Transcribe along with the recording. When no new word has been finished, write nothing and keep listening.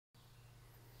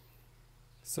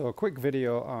So a quick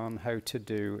video on how to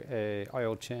do a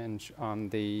oil change on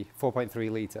the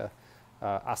 4.3 litre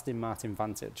Aston Martin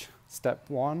Vantage. Step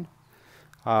 1,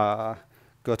 go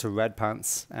to Red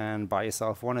Pants and buy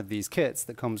yourself one of these kits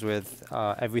that comes with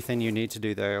everything you need to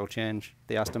do the oil change,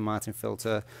 the Aston Martin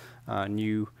filter,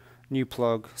 new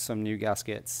plug, some new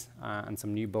gaskets and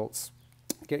some new bolts.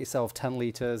 Get yourself 10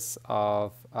 litres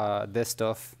of this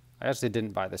stuff. I actually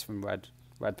didn't buy this from Red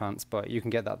Pants, but you can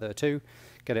get that there too.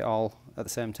 Get it all at the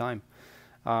same time.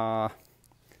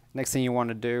 Next thing you want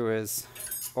to do is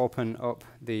open up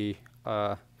the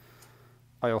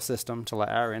oil system to let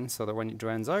air in so that when it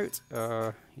drains out,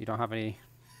 you don't have any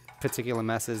particular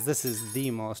messes. This is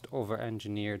the most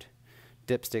over-engineered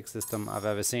dipstick system I've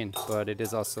ever seen, but it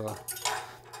is also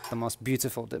the most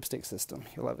beautiful dipstick system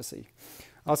you'll ever see.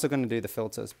 Also going to do the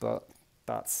filters, but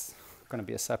that's going to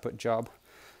be a separate job.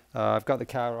 I've got the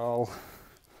car all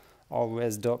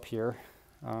raised up here,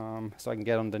 so I can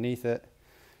get underneath it.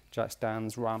 Jack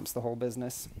stands, ramps, the whole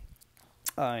business.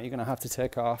 You're going to have to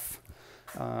take off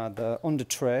the under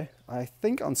tray. I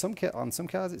think on some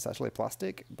cars it's actually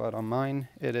plastic, but on mine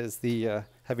it is the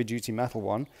heavy duty metal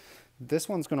one. This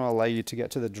one's going to allow you to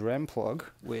get to the drain plug,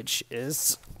 which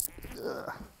is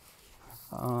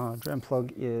drain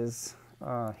plug is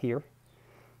here.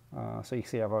 So you can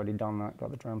see I've already done that, got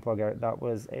the drain plug out. That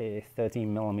was a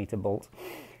 13mm bolt.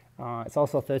 It's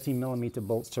also 13mm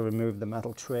bolts to remove the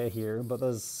metal tray here, but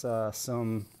there's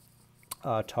some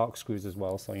torque screws as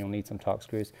well, so you'll need some torque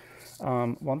screws.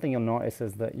 One thing you'll notice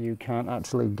is that you can't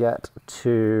actually get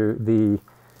to the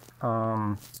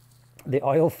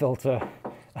oil filter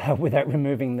without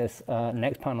removing this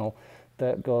next panel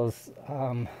that goes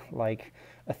like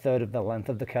a third of the length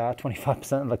of the car,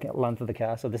 25% of the length of the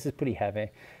car, so this is pretty heavy.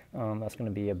 That's going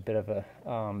to be a bit of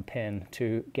a pain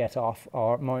to get off,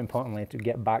 or more importantly to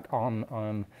get back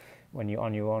on when you're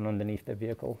on your own underneath the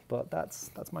vehicle. But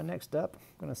that's my next step.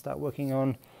 I'm going to start working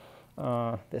on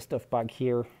this stuff back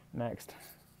here next.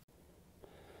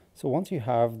 So once you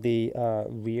have the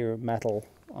rear metal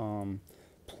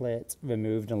plate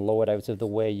removed and lowered out of the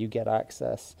way, you get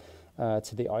access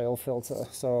to the oil filter.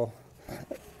 So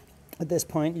at this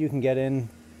point you can get in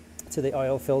to the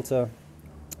oil filter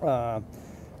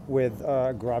with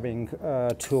a grabbing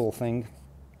tool thing.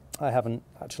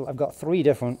 I've got 3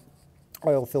 different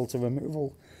oil filter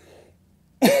removal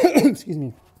excuse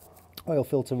me, oil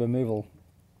filter removal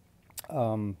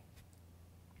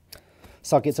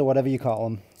sockets or whatever you call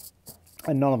them,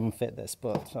 and none of them fit this,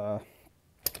 but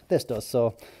this does.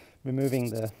 So removing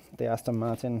the Aston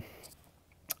Martin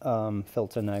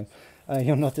filter now,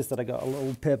 you'll notice that I got a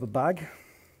little paper bag.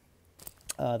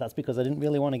 That's because I didn't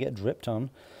really want to get dripped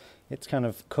on. It's kind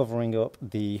of covering up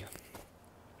the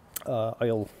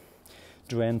oil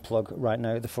drain plug right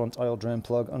now, the front oil drain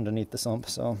plug underneath the sump.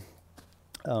 So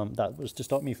that was to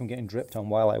stop me from getting dripped on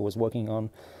while I was working on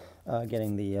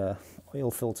getting the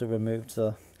oil filter removed.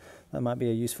 So that might be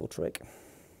a useful trick.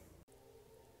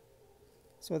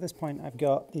 So at this point I've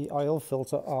got the oil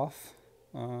filter off.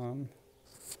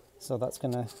 So that's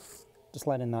going to just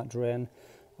let in that drain.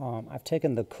 I've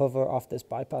taken the cover off this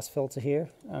bypass filter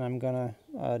here, and I'm going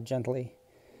to gently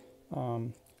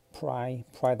pry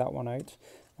that one out.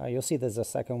 You'll see there's a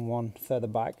second one further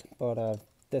back, but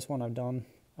this one I've done.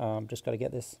 Just got to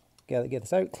get this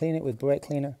out, clean it with brake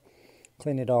cleaner,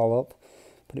 clean it all up,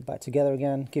 put it back together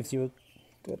again. Gives you a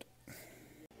good.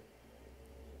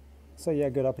 So yeah,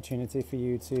 good opportunity for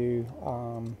you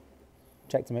to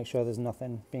check to make sure there's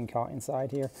nothing being caught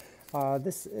inside here.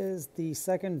 This is the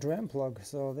second drain plug,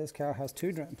 so this car has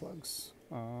 2 drain plugs.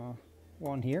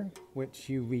 One here, which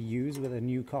you reuse with a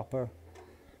new copper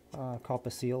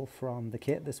seal from the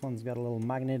kit. This one's got a little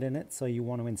magnet in it, so you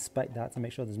want to inspect that to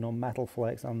make sure there's no metal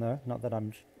flakes on there. Not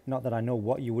that I know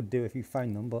what you would do if you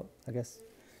found them, but I guess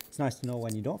it's nice to know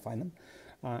when you don't find them.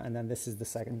 And then this is the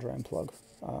second drain plug,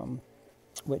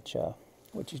 which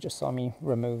you just saw me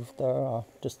remove there.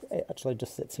 It actually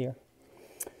just sits here.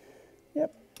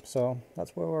 Yep. So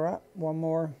that's where we're at. One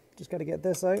more, just got to get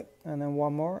this out, and then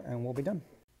one more, and we'll be done.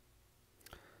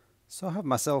 So I have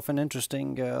myself an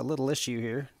interesting little issue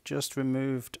here. Just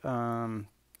removed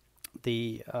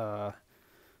the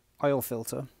oil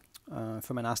filter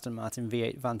from an Aston Martin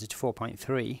V8 Vantage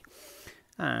 4.3,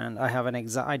 and I have an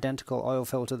identical oil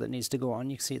filter that needs to go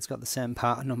on. You can see it's got the same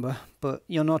part number, but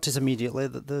you'll notice immediately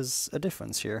that there's a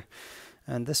difference here,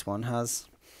 and this one has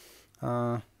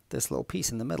this little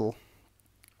piece in the middle.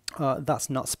 That's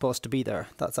not supposed to be there.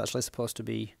 That's actually supposed to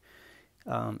be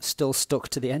still stuck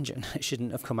to the engine. It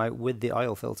shouldn't have come out with the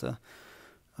oil filter.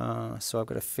 So I've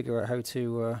got to figure out how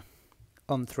to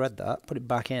unthread that, put it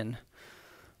back in.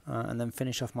 and then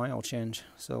finish off my oil change.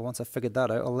 So once I figured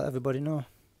that out, I'll let everybody know.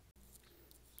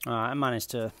 I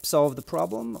managed to solve the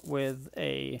problem with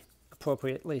a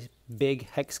appropriately big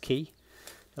hex key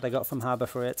that I got from Harbour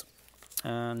Freight,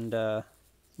 and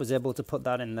was able to put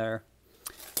that in there,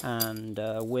 and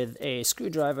with a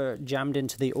screwdriver jammed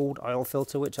into the old oil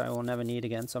filter, which I will never need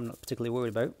again, so I'm not particularly worried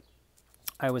about,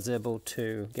 I was able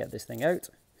to get this thing out.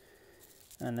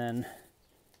 And then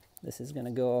this is going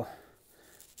to go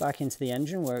back into the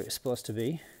engine where it's supposed to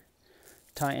be,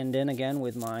 tightened in again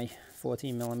with my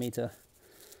 14mm.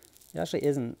 It actually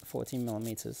isn't 14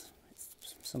 millimeters,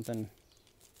 it's something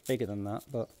bigger than that,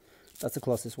 but that's the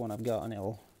closest one I've got, and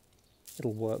it'll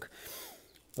work.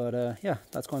 But yeah,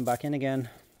 that's going back in again,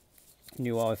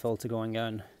 new oil filter going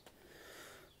down,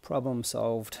 problem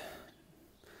solved,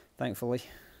 thankfully.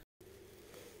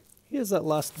 Here's that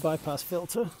last bypass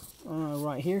filter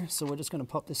right here, so we're just going to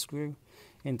pop this screw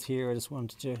into here. I just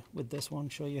wanted to, with this one,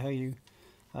 show you how you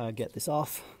get this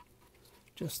off.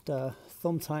 Just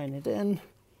thumb tying it in.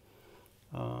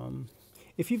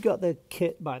 If you've got the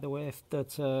kit, by the way,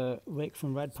 that Richard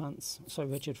from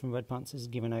redpants is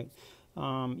giving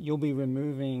out, you'll be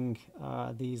removing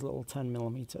these little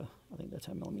 10mm, I think they're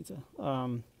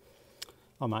 10mm,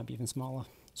 or might be even smaller,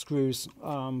 screws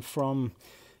from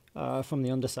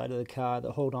the underside of the car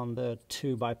that hold on the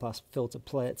two bypass filter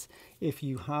plates. If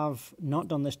you have not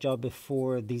done this job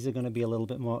before, these are going to be a little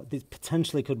bit more, these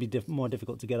potentially could be more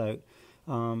difficult to get out.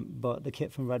 But the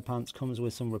kit from Redpants comes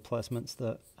with some replacements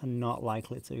that are not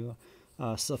likely to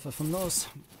suffer from those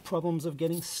problems of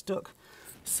getting stuck.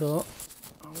 So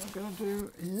all we're going to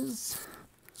do is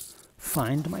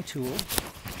find my tool.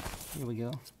 Here we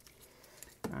go.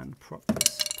 And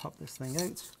pop this thing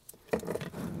out.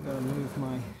 I've got to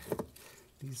move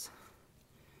these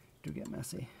do get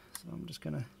messy. So I'm just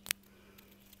going to,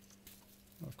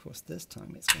 of course this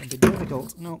time it's going to be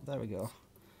difficult. No, there we go.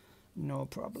 No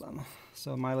problem.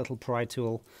 So my little pry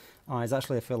tool is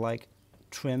actually, I feel like,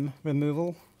 trim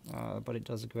removal, but it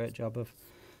does a great job of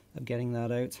getting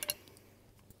that out.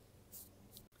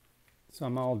 So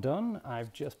I'm all done.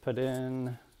 I've just put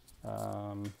in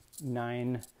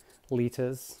 9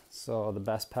 litres, so the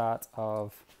best part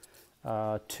of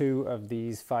 2 of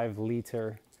these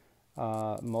 5-litre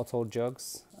motor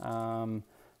jugs.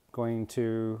 Going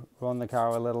to run the car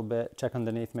a little bit, check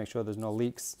underneath, make sure there's no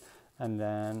leaks, and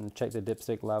then check the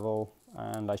dipstick level.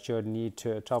 And I should need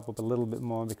to top up a little bit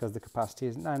more because the capacity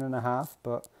is 9.5,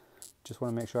 but just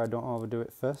want to make sure I don't overdo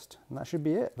it first. And that should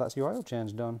be it. That's your oil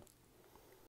change done.